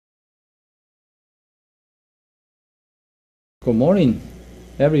Good morning,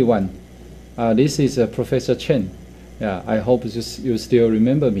 everyone. This is Professor Chen. Yeah, I hope you still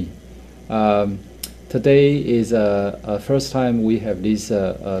remember me. Um, Today is first time we have this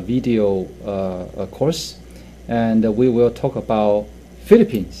video course, and we will talk about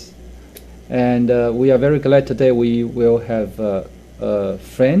Philippines. And we are very glad today we will have a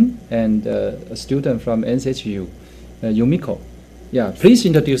friend and a student from NCHU, Yumiko. Yeah, please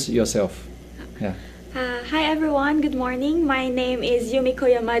introduce yourself. Yeah. Hi everyone, good morning. My name is Yumiko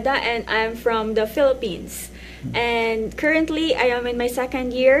Yamada and I'm from the Philippines. And currently I am in my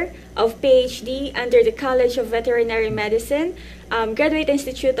second year of PhD under the College of Veterinary Medicine, Graduate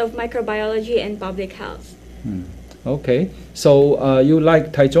Institute of Microbiology and Public Health. Okay, so you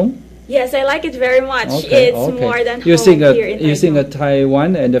like Taichung? Yes, I like it very much. Okay, it's okay. more than You home think here in you think Taichung.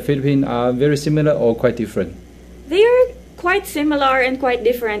 Taiwan and the Philippines are very similar or quite different? They are quite similar and quite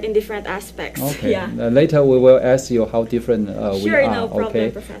different in different aspects. Okay. Yeah. Later we will ask you how different we Sure, are. no problem,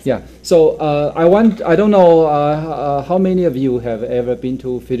 Okay. Professor. Yeah. So I don't know how many of you have ever been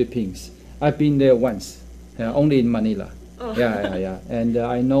to Philippines. I've been there once, only in Manila. Oh. Yeah. And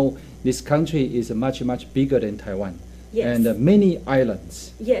I know this country is much bigger than Taiwan. Yes. And many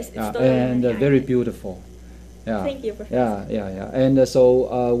islands. Yes, it's totally and many very islands. beautiful. Yeah. Thank you, Professor. Yeah. And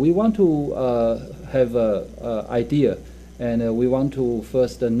so we want to have an idea, and we want to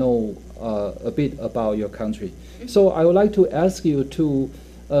first know a bit about your country. So I would like to ask you to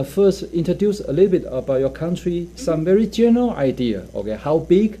first introduce a little bit about your country, some very general idea. Okay, how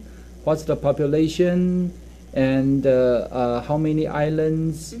big, what's the population, and how many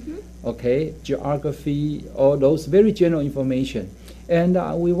islands, okay, geography, all those very general information. And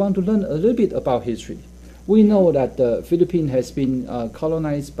we want to learn a little bit about history. We know that the Philippines has been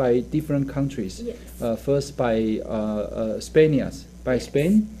colonized by different countries. Yes. First by Spaniards, by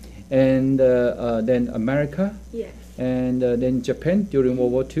Spain, and then America, Yes. and then Japan during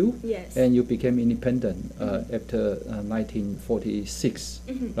World War II. Yes. And you became independent after 1946,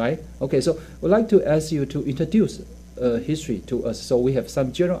 right? Okay, so we'd like to ask you to introduce history to us so we have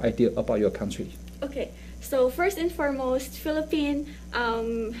some general idea about your country. Okay, so first and foremost, Philippines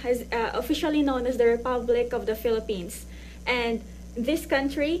has officially known as the Republic of the Philippines, and this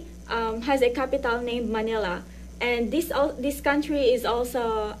country has a capital named Manila, and this country is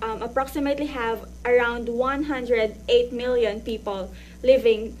also approximately have around 108 million people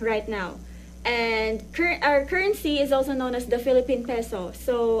living right now, and our currency is also known as the Philippine peso.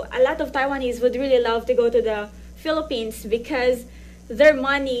 So a lot of Taiwanese would really love to go to the Philippines because their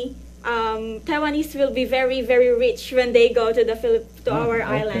money. Taiwanese will be very rich when they go to our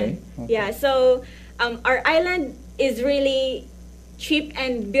island. Okay. Yeah, so our island is really cheap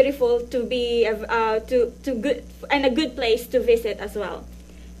and beautiful to be to good and a good place to visit as well.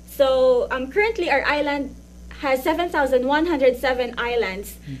 So currently our island has 7,107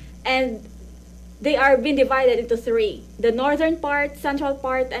 islands, and they are being divided into three: the northern part, central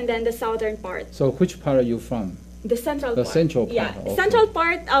part, and then the southern part. So which part are you from? The central The part. central part, Yeah, okay. central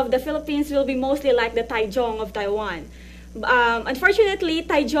part of the Philippines will be mostly like the Taichung of Taiwan. Unfortunately,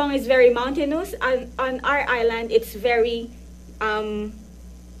 Taichung is very mountainous, and on our island, it's very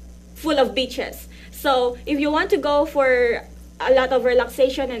full of beaches. So if you want to go for a lot of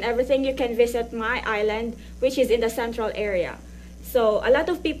relaxation and everything, you can visit my island, which is in the central area. So a lot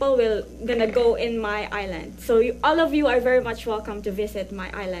of people will gonna go in my island. So all of you are very much welcome to visit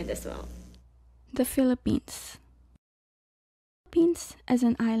my island as well. The Philippines. Philippines as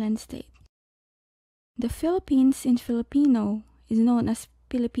an island state. The Philippines in Filipino is known as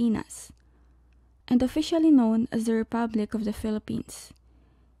Pilipinas, and officially known as the Republic of the Philippines.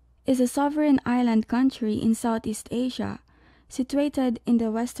 Is a sovereign island country in Southeast Asia, situated in the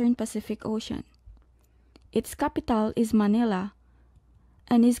Western Pacific Ocean. Its capital is Manila,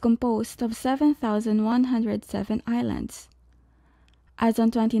 and is composed of 7,107 islands. As on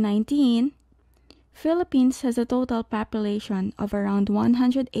 2019, Philippines has a total population of around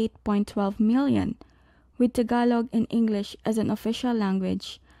 108.12 million, with Tagalog and English as an official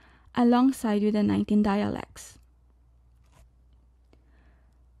language, alongside with the 19 dialects.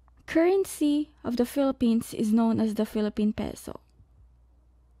 Currency of the Philippines is known as the Philippine peso.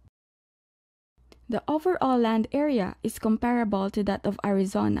 The overall land area is comparable to that of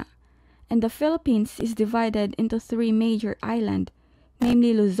Arizona, and the Philippines is divided into three major islands,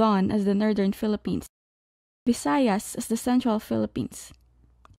 namely Luzon as the northern Philippines, Visayas as the central Philippines,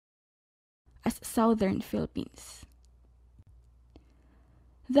 as southern Philippines.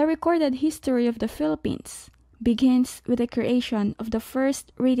 The recorded history of the Philippines begins with the creation of the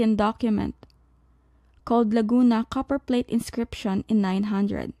first written document, called Laguna Copperplate Inscription in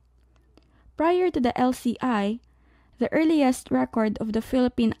 900. Prior to the LCI, The earliest record of the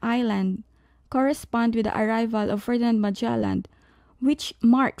Philippine island correspond with the arrival of Ferdinand Magellan, which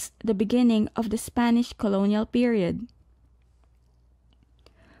marks the beginning of the Spanish colonial period.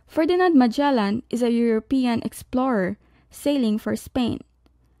 Ferdinand Magellan is a European explorer sailing for Spain.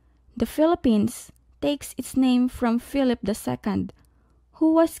 The Philippines takes its name from Philip II,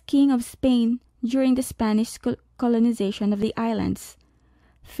 who was king of Spain during the Spanish colonization of the islands.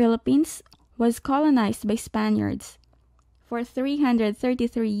 Philippines was colonized by Spaniards for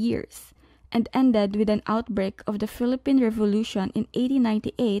 333 years and ended with an outbreak of the Philippine Revolution in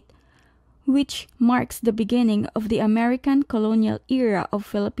 1898, which marks the beginning of the American colonial era of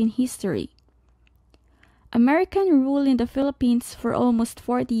Philippine history. American rule in the Philippines for almost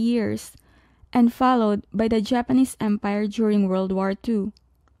 40 years and followed by the Japanese Empire during World War II.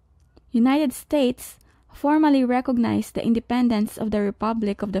 United States formally recognized the independence of the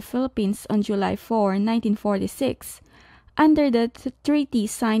Republic of the Philippines on July 4, 1946, under the treaty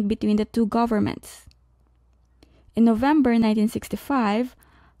signed between the two governments. In November 1965,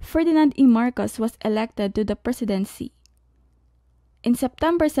 Ferdinand E. Marcos was elected to the presidency. In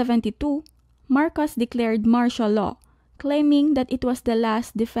September 72, Marcos declared martial law, claiming that it was the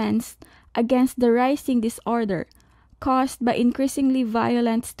last defense against the rising disorder caused by increasingly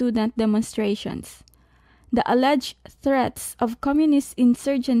violent student demonstrations, the alleged threats of communist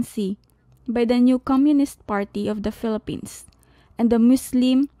insurgency by the new Communist Party of the Philippines, and the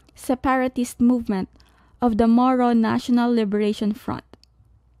Muslim separatist movement of the Moro National Liberation Front.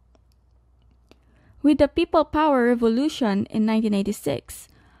 With the People Power Revolution in 1986,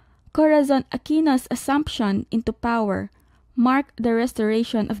 Corazon Aquino's assumption into power marked the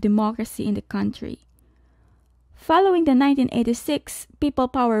restoration of democracy in the country. Following the 1986 People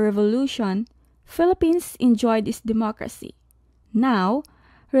Power Revolution, Philippines enjoyed its democracy. Now,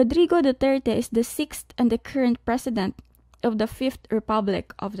 Rodrigo Duterte is the sixth and the current president of the Fifth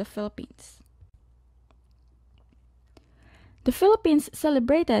Republic of the Philippines. The Philippines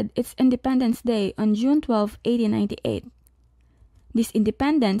celebrated its Independence Day on June 12, 1898. This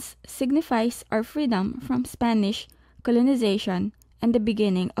independence signifies our freedom from Spanish colonization and the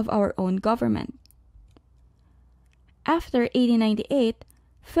beginning of our own government. After 1898,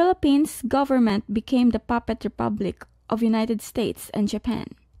 Philippines government became the puppet republic of United States and Japan.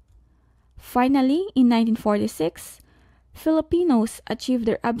 Finally, in 1946, Filipinos achieved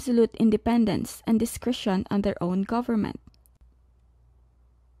their absolute independence and discretion on their own government.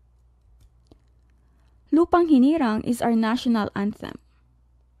 Lupang Hinirang is our national anthem.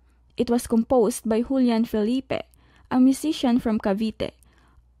 It was composed by Julian Felipe, a musician from Cavite,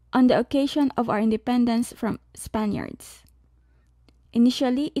 on the occasion of our independence from Spaniards.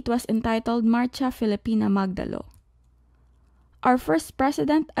 Initially, it was entitled Marcha Filipina Magdalo. Our first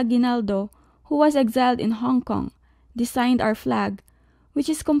president, Aguinaldo, who was exiled in Hong Kong, designed our flag, which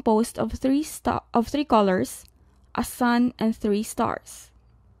is composed of three colors, a sun and three stars.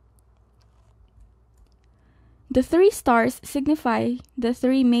 The three stars signify the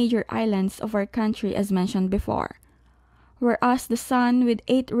three major islands of our country as mentioned before, whereas the sun with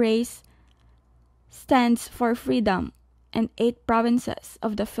 8 rays stands for freedom and 8 provinces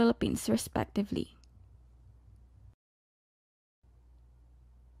of the Philippines respectively.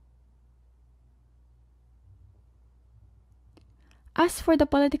 As for the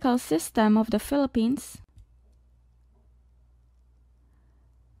political system of the Philippines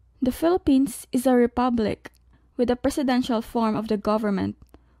is a republic with a presidential form of the government,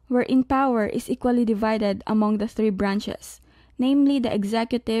 wherein power is equally divided among the 3 branches, namely the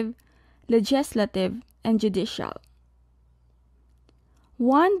executive, legislative, and judicial.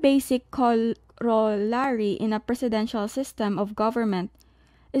 One basic corollary in a presidential system of government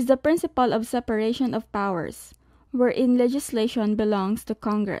is the principle of separation of powers, wherein legislation belongs to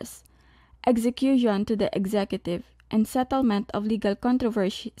Congress, execution to the executive, and settlement of legal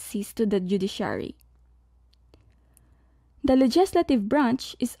controversies to the judiciary. The legislative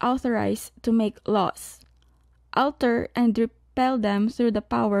branch is authorized to make laws, alter and repeal them through the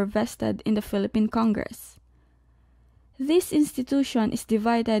power vested in the Philippine Congress. This institution is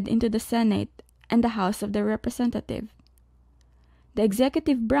divided into the Senate and the House of the Representative. The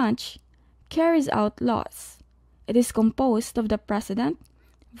executive branch carries out laws. It is composed of the President,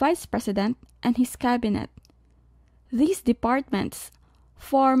 Vice President, and his cabinet. These departments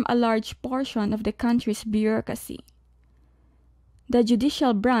form a large portion of the country's bureaucracy. The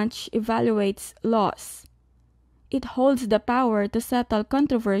judicial branch evaluates laws. It holds the power to settle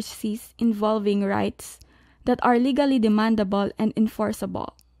controversies involving rights that are legally demandable and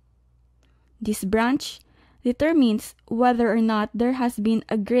enforceable. This branch determines whether or not there has been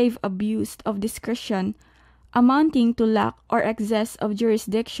a grave abuse of discretion amounting to lack or excess of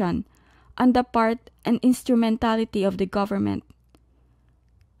jurisdiction on the part and instrumentality of the government.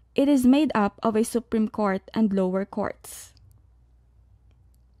 It is made up of a Supreme Court and lower courts.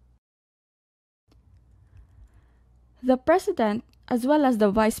 The President as well as the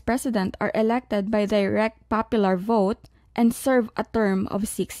Vice President are elected by direct popular vote and serve a term of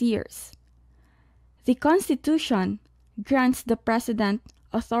 6 years. The Constitution grants the President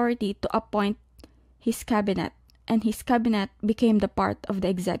authority to appoint his cabinet, and his cabinet became the part of the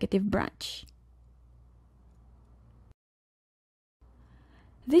executive branch.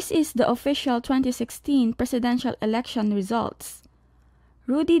 This is the official 2016 presidential election results.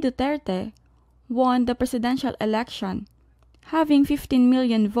 Rudy Duterte won the presidential election, having 15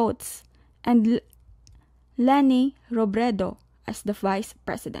 million votes, and Leni Robredo as the vice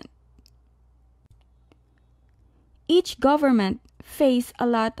president. Each government faced a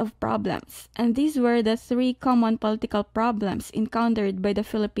lot of problems, and these were the 3 common political problems encountered by the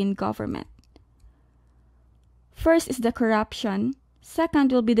Philippine government. First is the corruption,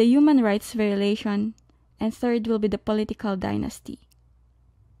 second will be the human rights violation, and third will be the political dynasty.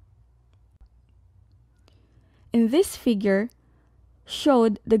 In this figure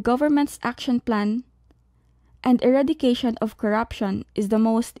showed the government's action plan, and eradication of corruption is the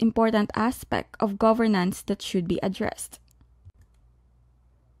most important aspect of governance that should be addressed.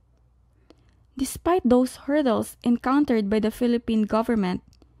 Despite those hurdles encountered by the Philippine government,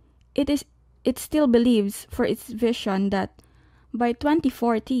 it still believes for its vision that by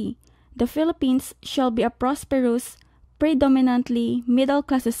 2040, the Philippines shall be a prosperous, predominantly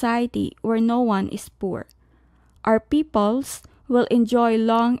middle-class society where no one is poor. Our peoples will enjoy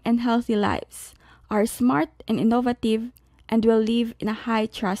long and healthy lives, are smart and innovative, and will live in a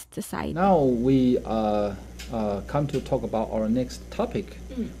high-trust society. Now we come to talk about our next topic.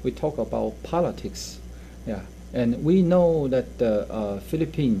 We talk about politics. Yeah, and we know that the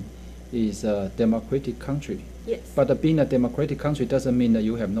Philippines is a democratic country. Yes. But being a democratic country doesn't mean that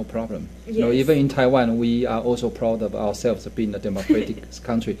you have no problem. Yes. You know, even in Taiwan, we are also proud of ourselves of being a democratic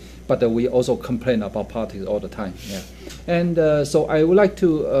country. But we also complain about politics all the time. Yeah. And so I would like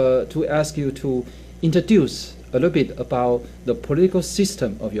to ask you to introduce a little bit about the political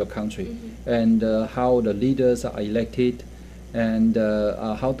system of your country, and how the leaders are elected, and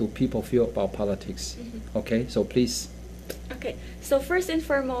how do people feel about politics. Okay, so please. Okay, so first and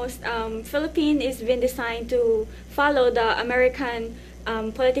foremost, Philippines is been designed to follow the American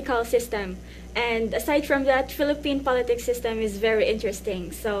political system. And aside from that, Philippine politics system is very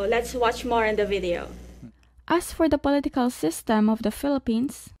interesting. So let's watch more in the video. As for the political system of the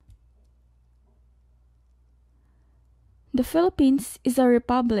Philippines is a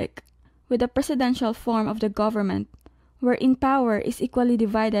republic with a presidential form of the government, wherein power is equally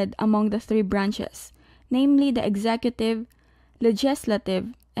divided among the 3 branches, namely the executive, legislative,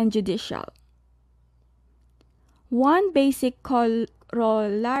 and judicial. One basic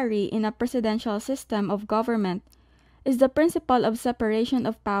corollary in a presidential system of government is the principle of separation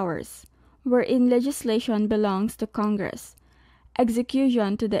of powers, wherein legislation belongs to Congress,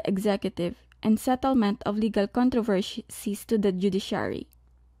 execution to the executive, and settlement of legal controversies to the judiciary.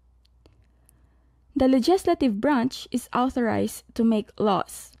 The legislative branch is authorized to make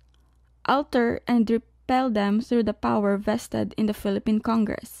laws, alter and repeal them through the power vested in the Philippine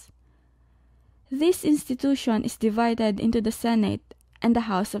Congress. This institution is divided into the Senate and the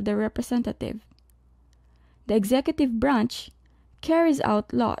House of the Representative. The executive branch carries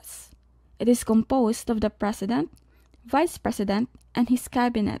out laws. It is composed of the President, Vice President, and his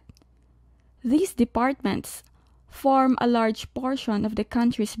cabinet. These departments form a large portion of the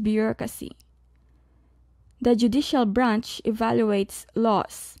country's bureaucracy. The judicial branch evaluates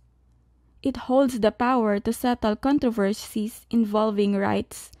laws. It holds the power to settle controversies involving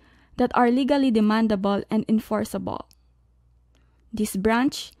rights that are legally demandable and enforceable. This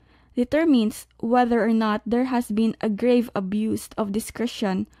branch determines whether or not there has been a grave abuse of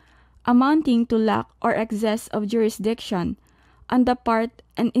discretion amounting to lack or excess of jurisdiction on the part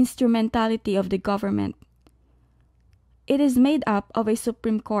and instrumentality of the government. It is made up of a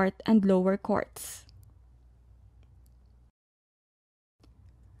Supreme Court and lower courts.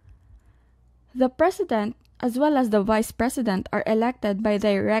 The President as well as the Vice President are elected by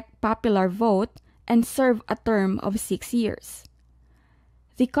direct popular vote and serve a term of 6 years.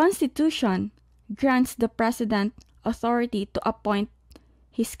 The Constitution grants the President authority to appoint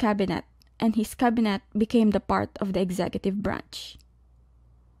his cabinet, and his cabinet became the part of the executive branch.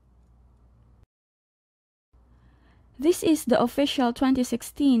 This is the official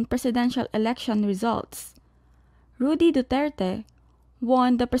 2016 presidential election results. Rudy Duterte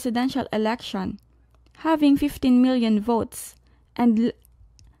won the presidential election, having 15 million votes, and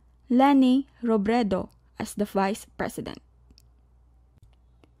Leni Robredo as the vice president.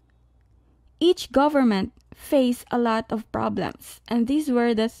 Each government faced a lot of problems, and these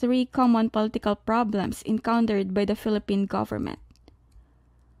were the three common political problems encountered by the Philippine government.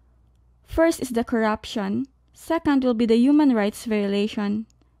 First is the corruption, second will be the human rights violation,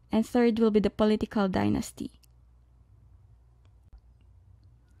 and third will be the political dynasty.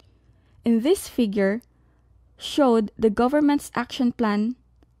 In this figure showed the government's action plan,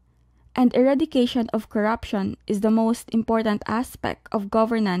 and eradication of corruption is the most important aspect of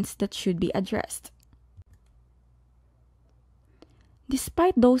governance that should be addressed.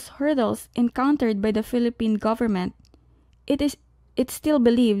 Despite those hurdles encountered by the Philippine government, it still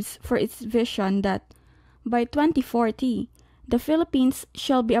believes for its vision that by 2040, the Philippines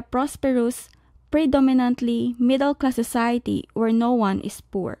shall be a prosperous, predominantly middle-class society where no one is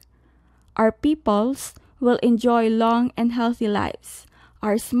poor. Our peoples will enjoy long and healthy lives,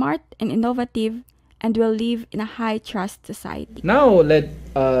 are smart and innovative, and will live in a high-trust society. Now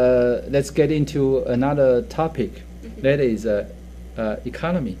let's get into another topic, that is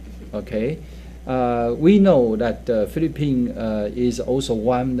economy. Okay, we know that the Philippines is also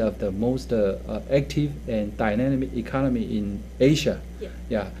one of the most active and dynamic economy in Asia.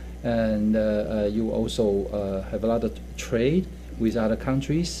 Yeah, and you also have a lot of trade with other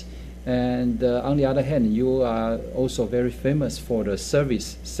countries. And on the other hand, you are also very famous for the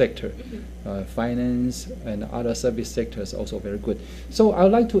service sector. Finance and other service sectors also very good. So I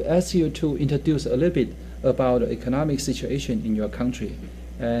would like to ask you to introduce a little bit about the economic situation in your country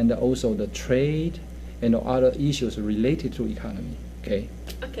and also the trade and other issues related to economy. Okay.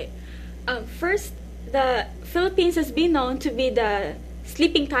 Okay. First, the Philippines has been known to be the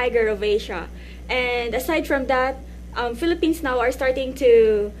sleeping tiger of Asia. And aside from that, Philippines now are starting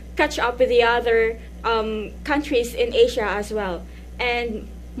to catch up with the other countries in Asia as well. And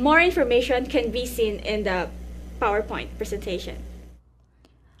more information can be seen in the PowerPoint presentation.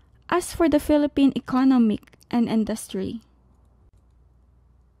 As for the Philippine economic and industry,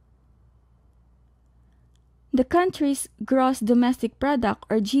 the country's gross domestic product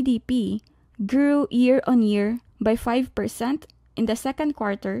or GDP grew year on year by 5% in the second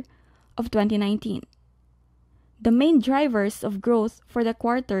quarter of 2019. The main drivers of growth for the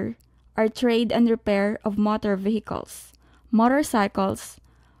quarter are trade and repair of motor vehicles, motorcycles,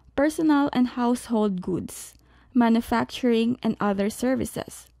 personal and household goods, manufacturing, and other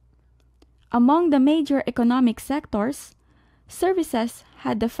services. Among the major economic sectors, services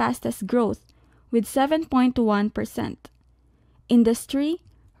had the fastest growth with 7.1%. Industry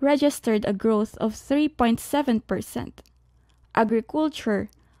registered a growth of 3.7%. Agriculture,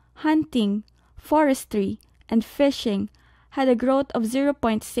 hunting, forestry, and fishing had a growth of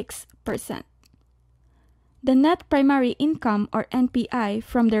 0.6%. The net primary income or NPI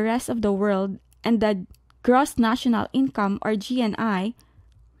from the rest of the world and the gross national income or GNI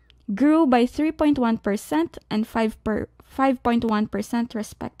grew by 3.1% and 5.1%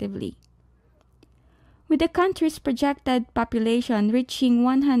 respectively. With the country's projected population reaching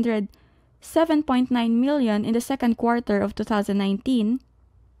 107.9 million in the second quarter of 2019,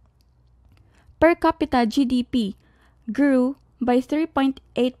 per capita GDP grew by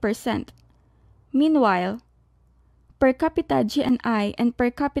 3.8%. Meanwhile, per capita GNI and per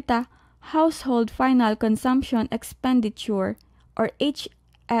capita household final consumption expenditure or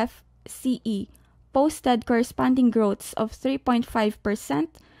HFCE posted corresponding growths of 3.5%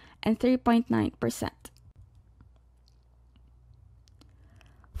 and 3.9%.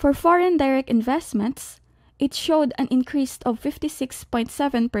 For foreign direct investments, it showed an increase of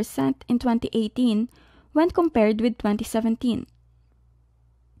 56.7% in 2018 when compared with 2017.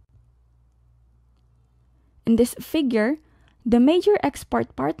 In this figure, the major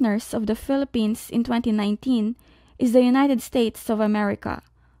export partners of the Philippines in 2019 is the United States of America,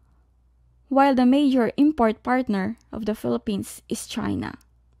 while the major import partner of the Philippines is China.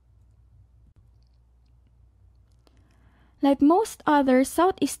 Like most other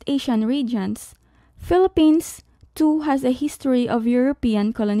Southeast Asian regions, Philippines too has a history of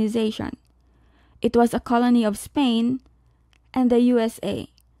European colonization. It was a colony of Spain and the USA.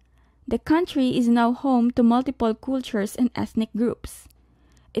 The country is now home to multiple cultures and ethnic groups.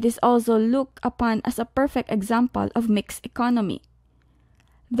 It is also looked upon as a perfect example of mixed economy.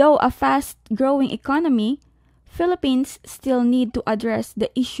 Though a fast-growing economy, Philippines still need to address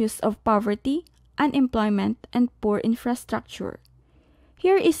the issues of poverty, unemployment, and poor infrastructure.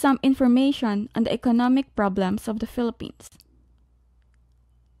 Here is some information on the economic problems of the Philippines.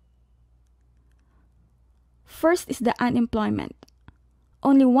 First is the unemployment.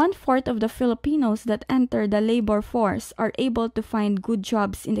 only 1/4 of the Filipinos that enter the labor force are able to find good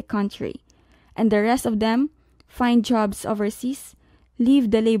jobs in the country, and the rest of them find jobs overseas, leave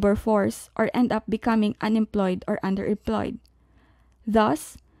the labor force, or end up becoming unemployed or underemployed.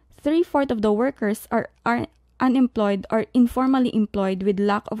 Thus, 3/4 of the workers are unemployed or informally employed with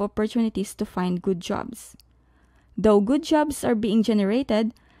lack of opportunities to find good jobs. Though good jobs are being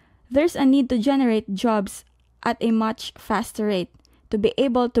generated, there's a need to generate jobs at a much faster rate to be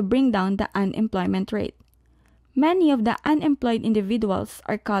able to bring down the unemployment rate. Many of the unemployed individuals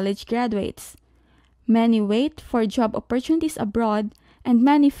are college graduates. Many wait for job opportunities abroad, and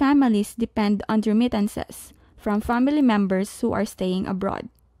many families depend on remittances from family members who are staying abroad.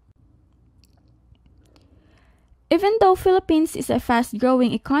 Even though Philippines is a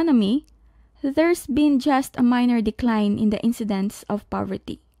fast-growing economy, there's been just a minor decline in the incidence of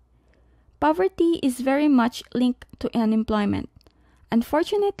poverty. Poverty is very much linked to unemployment.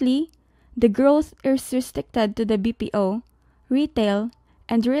 Unfortunately, the growth is restricted to the BPO, retail,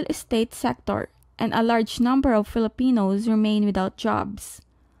 and real estate sector, and a large number of Filipinos remain without jobs.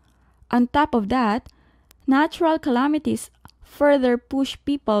 On top of that, natural calamities further push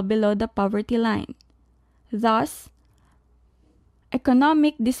people below the poverty line. Thus,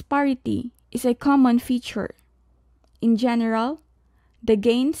 economic disparity is a common feature. In general, the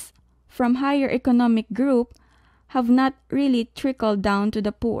gains from higher economic group have not really trickled down to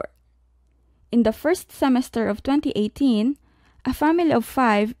the poor. In the first semester of 2018, a family of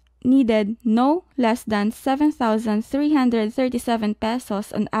 5 needed no less than 7,337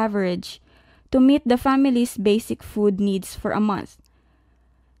 pesos on average to meet the family's basic food needs for a month.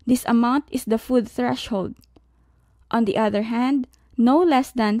 This amount is the food threshold. On the other hand, no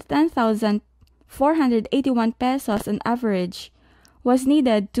less than 10,481 pesos on average was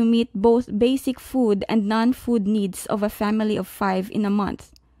needed to meet both basic food and non-food needs of a family of 5 in a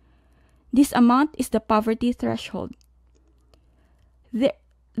month. This amount is the poverty threshold.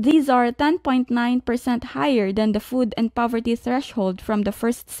 These are 10.9% higher than the food and poverty threshold from the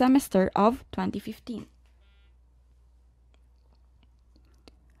first semester of 2015.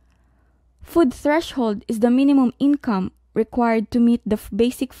 Food threshold is the minimum income required to meet the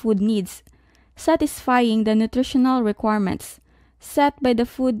basic food needs, satisfying the nutritional requirements set by the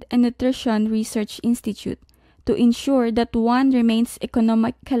Food and Nutrition Research Institute to ensure that one remains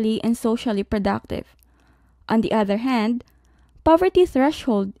economically and socially productive. On the other hand, poverty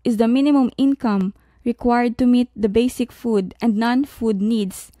threshold is the minimum income required to meet the basic food and non-food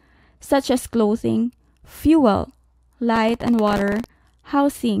needs such as clothing, fuel, light and water,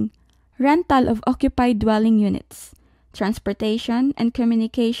 housing, rental of occupied dwelling units, transportation and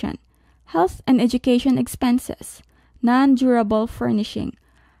communication, health and education expenses, non-durable furnishing,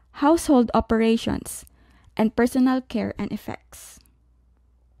 household operations, and personal care and effects.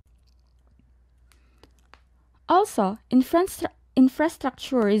 Also,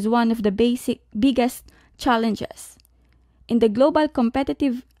 infrastructure is one of the biggest challenges. In the Global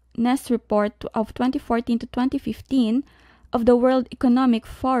Competitiveness Report of 2014 to 2015 of the World Economic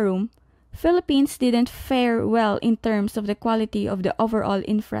Forum, Philippines didn't fare well in terms of the quality of the overall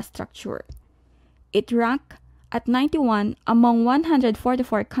infrastructure. It ranked at 91 among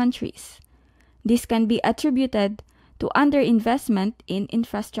 144 countries. This can be attributed to underinvestment in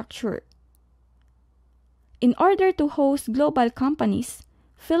infrastructure. In order to host global companies,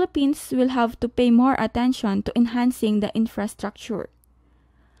 Philippines will have to pay more attention to enhancing the infrastructure.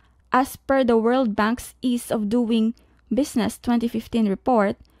 As per the World Bank's Ease of Doing Business 2015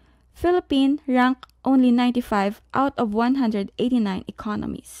 report, Philippines ranked only 95 out of 189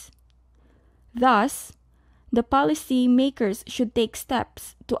 economies. Thus, the policy makers should take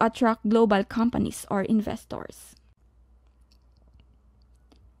steps to attract global companies or investors.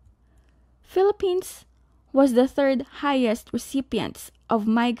 Philippines was the third highest recipient of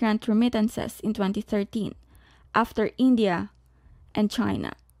migrant remittances in 2013, after India and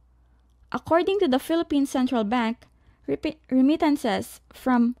China. According to the Philippine Central Bank, remittances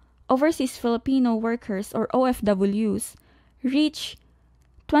from overseas Filipino workers or OFWs reached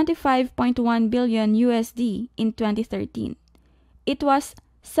 25.1 billion USD in 2013. It was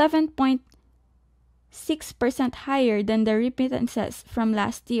 7.6% higher than the remittances from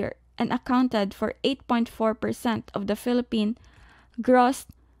last year and accounted for 8.4% of the Philippine gross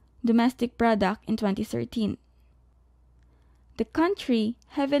domestic product in 2013. The country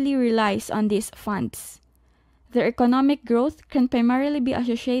heavily relies on these funds. Their economic growth can primarily be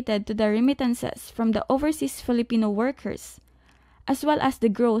associated to the remittances from the overseas Filipino workers, as well as the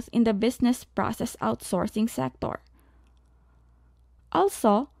growth in the business process outsourcing sector.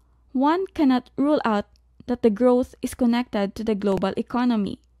 Also, one cannot rule out that the growth is connected to the global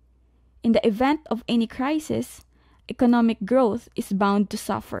economy. In the event of any crisis, economic growth is bound to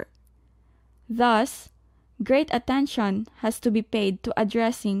suffer. Thus, great attention has to be paid to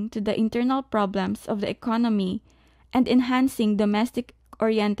addressing to the internal problems of the economy and enhancing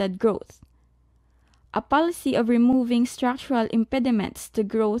domestic-oriented growth. A policy of removing structural impediments to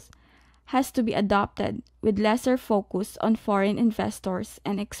growth has to be adopted with lesser focus on foreign investors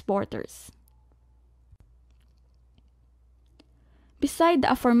and exporters. Beside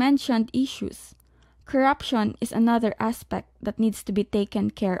the aforementioned issues, corruption is another aspect that needs to be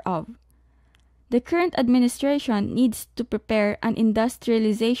taken care of. The current administration needs to prepare an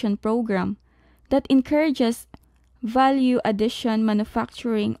industrialization program that encourages value addition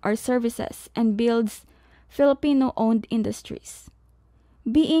manufacturing or services and builds Filipino-owned industries.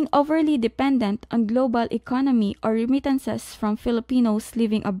 Being overly dependent on global economy or remittances from Filipinos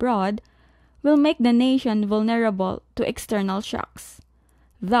living abroad will make the nation vulnerable to external shocks.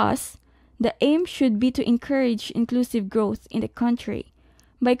 Thus, the aim should be to encourage inclusive growth in the country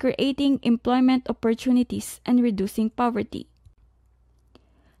by creating employment opportunities and reducing poverty.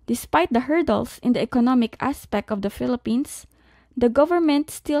 Despite the hurdles in the economic aspect of the Philippines, the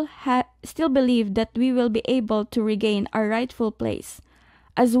government still believe that we will be able to regain our rightful place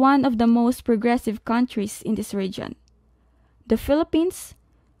as one of the most progressive countries in this region. The Philippines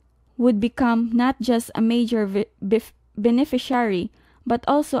would become not just a major beneficiary but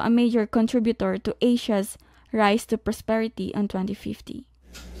also a major contributor to Asia's rise to prosperity in 2050.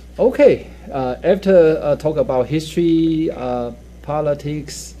 Okay, after talk about history,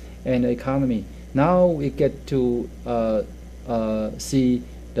 politics, and economy, now we get to see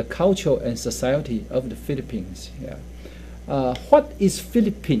the culture and society of the Philippines. Yeah. What is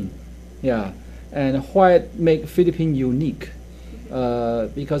Philippine? Yeah, and what make Philippines unique?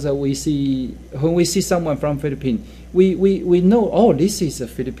 Because we see when we see someone from Philippines, we know, oh, this is a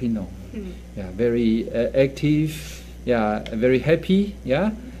Filipino. Yeah, very active. Yeah, very happy.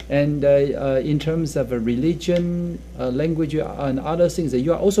 Yeah. And in terms of religion, language, and other things,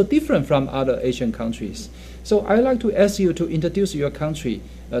 you are also different from other Asian countries. So I'd like to ask you to introduce your country,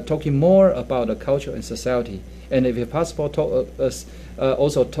 talking more about the culture and society. And if it's possible, tell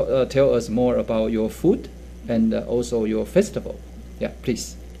us more about your food and also your festival. Yeah,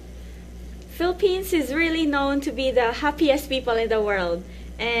 please. Philippines is really known to be the happiest people in the world.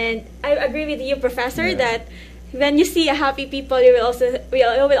 And I agree with you, Professor, that when you see a happy people, you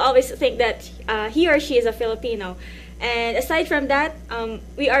will always think that he or she is a Filipino. And aside from that,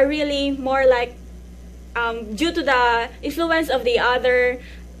 we are really more like, due to the influence of the other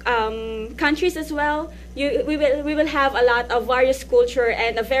countries as well, we will have a lot of various culture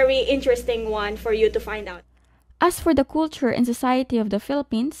and a very interesting one for you to find out. As for the culture and society of the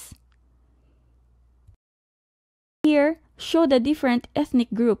Philippines, here show the different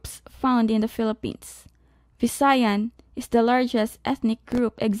ethnic groups found in the Philippines. Visayan is the largest ethnic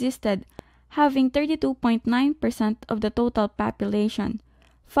group existed, having 32.9% of the total population,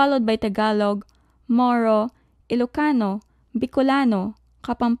 followed by Tagalog, Moro, Ilocano, Bicolano,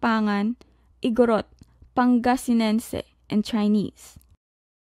 Kapampangan, Igorot, Pangasinense, and Chinese.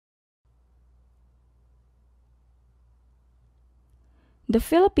 The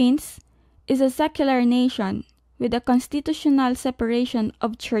Philippines is a secular nation with a constitutional separation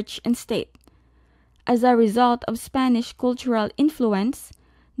of church and state. As a result of Spanish cultural influence,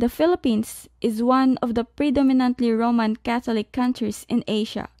 the Philippines is one of the predominantly Roman Catholic countries in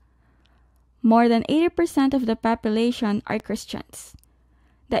Asia. More than 80% of the population are Christians.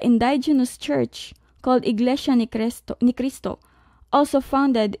 The indigenous church, called Iglesia ni Cristo, also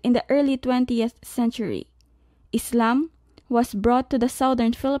founded in the early 20th century. Islam was brought to the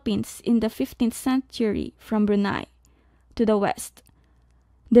southern Philippines in the 15th century from Brunei to the west.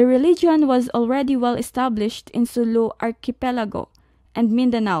 The religion was already well established in Sulu Archipelago and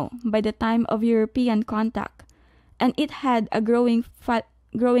Mindanao by the time of European contact, and it had a growing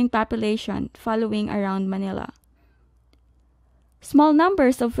population following around Manila. Small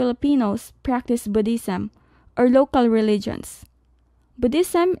numbers of Filipinos practice Buddhism or local religions.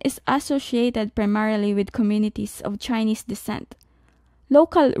 Buddhism is associated primarily with communities of Chinese descent.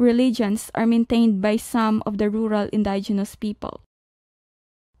 Local religions are maintained by some of the rural indigenous people.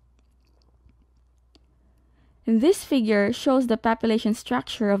 This figure shows the population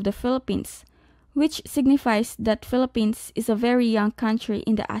structure of the Philippines, which signifies that Philippines is a very young country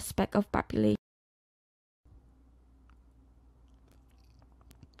in the aspect of population.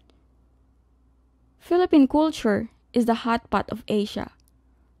 Philippine culture is the hotspot of Asia.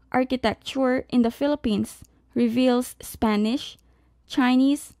 Architecture in the Philippines reveals Spanish,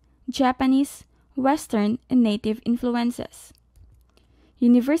 Chinese, Japanese, Western, and native influences.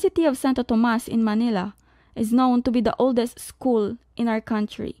 University of Santo Tomas in Manila is known to be the oldest school in our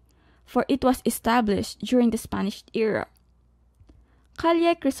country, for it was established during the Spanish era.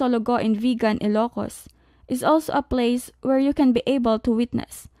 Calle Crisologo in Vigan, Ilocos is also a place where you can be able to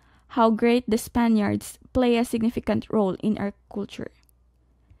witness how great the Spaniards play a significant role in our culture.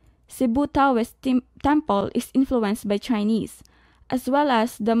 Cebu Taoist Temple is influenced by Chinese, as well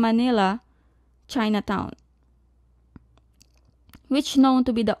as the Manila Chinatown, which is known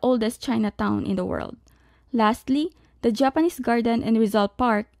to be the oldest Chinatown in the world. Lastly, the Japanese Garden in Rizal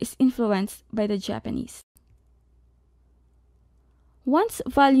Park is influenced by the Japanese. One's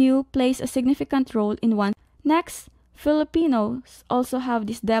value plays a significant role in one. Next, Filipinos also have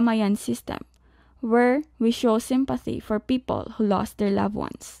this Damayan system, where we show sympathy for people who lost their loved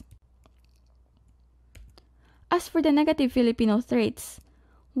ones. As for the negative Filipino traits,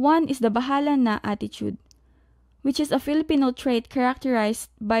 one is the bahala na attitude, which is a Filipino trait characterized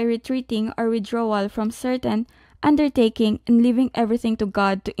by retreating or withdrawal from certain undertaking and leaving everything to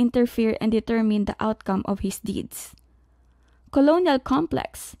God to interfere and determine the outcome of his deeds. Colonial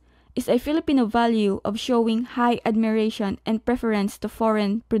complex is a Filipino value of showing high admiration and preference to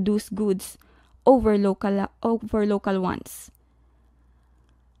foreign-produced goods over local ones.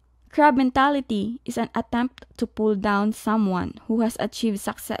 Crab mentality is an attempt to pull down someone who has achieved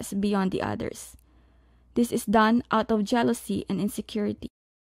success beyond the others. This is done out of jealousy and insecurity.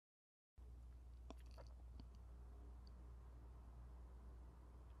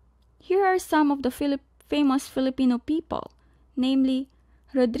 Here are some of the famous Filipino people, namely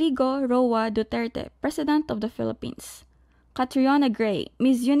Rodrigo Roa Duterte, President of the Philippines; Catriona Gray,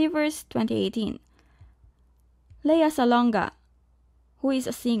 Miss Universe 2018; Lea Salonga, who is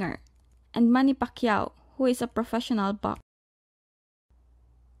a singer; and Manny Pacquiao, who is a professional boxer.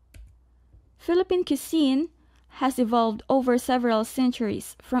 Philippine cuisine has evolved over several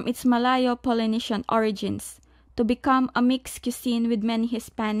centuries from its Malayo-Polynesian origins to become a mixed cuisine with many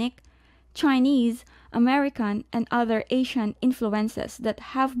Hispanic, Chinese, American, and other Asian influences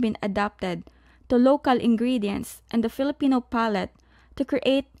that have been adapted to local ingredients and the Filipino palate to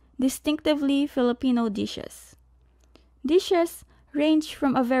create distinctively Filipino dishes. Dishes range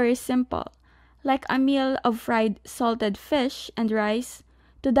from a very simple, like a meal of fried salted fish and rice,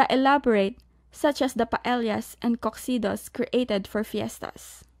 to the elaborate, such as the paellas and cocidos created for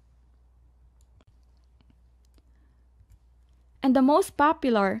fiestas. And the most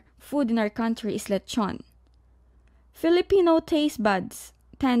popular food in our country is lechon. Filipino taste buds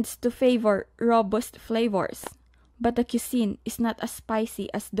tends to favor robust flavors, but the cuisine is not as spicy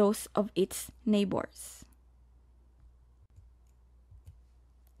as those of its neighbors.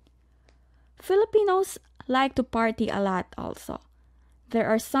 Filipinos like to party a lot also. There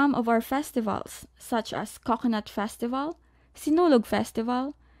are some of our festivals, such as Coconut Festival, Sinulog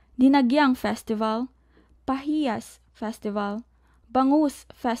Festival, Dinagyang Festival, Pahiyas Festival, Bangus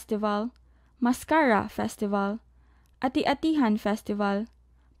Festival, Mascara Festival, Ati-Atihan Festival,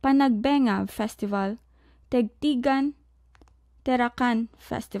 Panagbenga Festival, Tegtigan, Terakan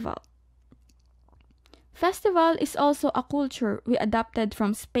Festival. Festival is also a culture we adopted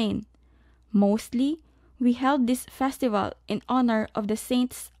from Spain. Mostly, we held this festival in honor of the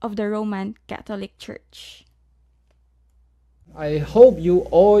saints of the Roman Catholic Church. I hope you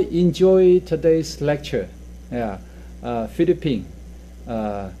all enjoy today's lecture. Philippines,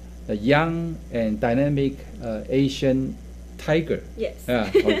 a young and dynamic Asian tiger. Yes.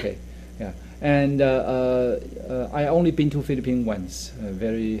 Okay. Yeah. And I only been to Philippines once.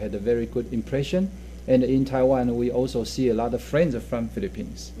 Had a very good impression. And in Taiwan, we also see a lot of friends from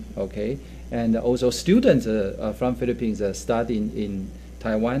Philippines. Okay. And also students from Philippines studying in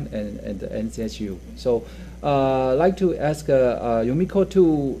Taiwan and the NCSU. So I'd like to ask Yumiko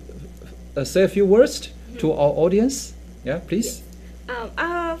to say a few words to our audience. Yeah, please.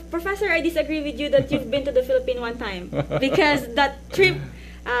 Professor, I disagree with you that you've been to the Philippines one time. Because that trip,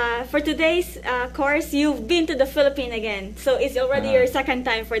 for today's course, you've been to the Philippines again. So it's already your second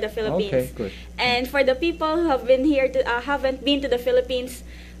time for the Philippines. Okay, good. And for the people who have been here haven't been to the Philippines,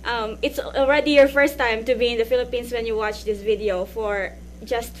 it's already your first time to be in the Philippines when you watch this video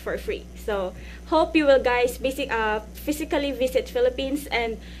just for free. So hope you will guys physically visit Philippines,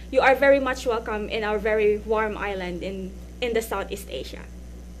 and you are very much welcome in our very warm island in the Southeast Asia.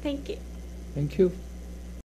 Thank you. Thank you.